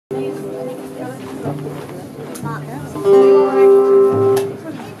smart girl.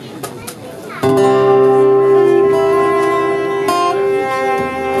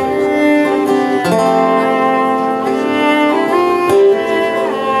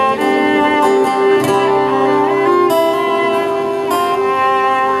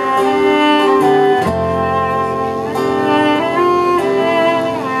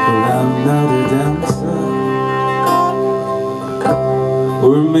 I'm not a dancer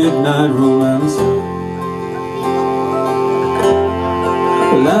or a midnight romancer.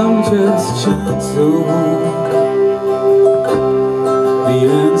 Well, I'm just trying to hold the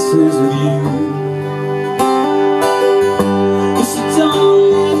answers with you. If you don't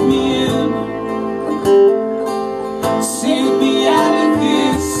let me in, take me out of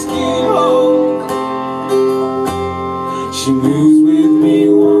this skin hole. She moves with me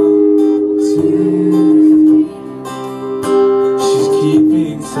one, two, three. She's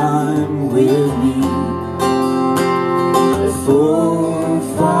keeping time with me. 4,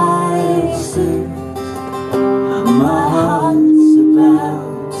 5, 6. My heart's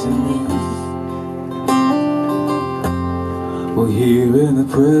about to miss. Well, here in the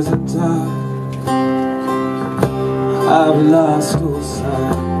present time, I've lost all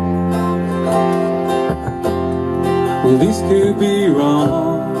sight. Well, this could be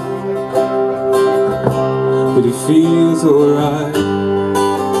wrong, but it feels alright.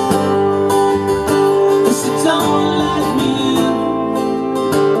 If you don't let me in,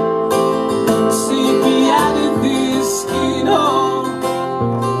 take me out of this skin hole.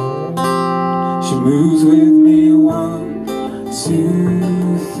 She moves with me 1, 2,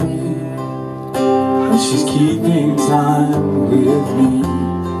 3. And she's keeping time with me.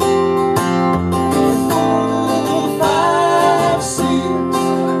 4, 5, 6.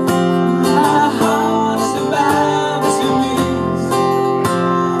 My heart's about to miss.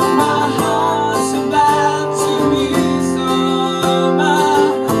 My heart's about to miss. Oh, my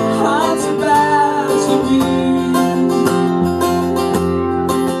heart's about to miss.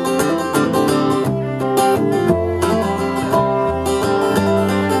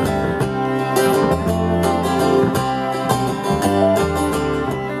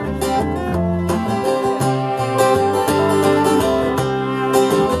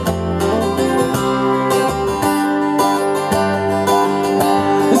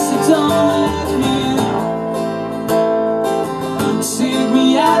 Take me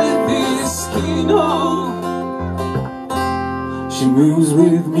out of this skin hole. She moves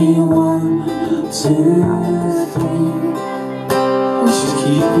with me 1, 2, 3. She's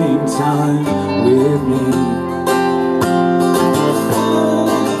keeping time with me. 4,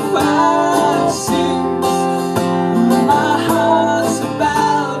 5, 6. My heart's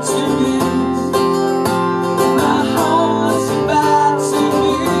about to miss. My heart's about to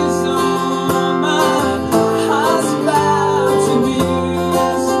miss. Oh, my heart's about to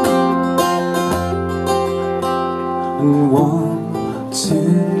miss. And 1, 2,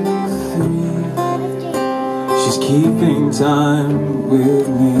 3. She's keeping time with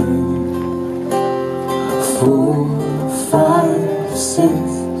me. 4, 5, 6.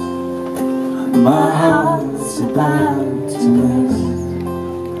 My heart's about to miss.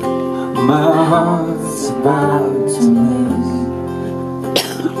 My heart's about to miss.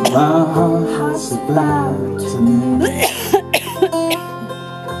 My heart's about to miss.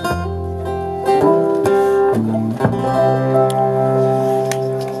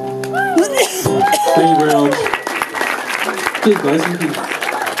 Thank you very much. Cheers, guys. Thank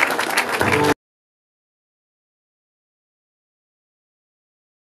you.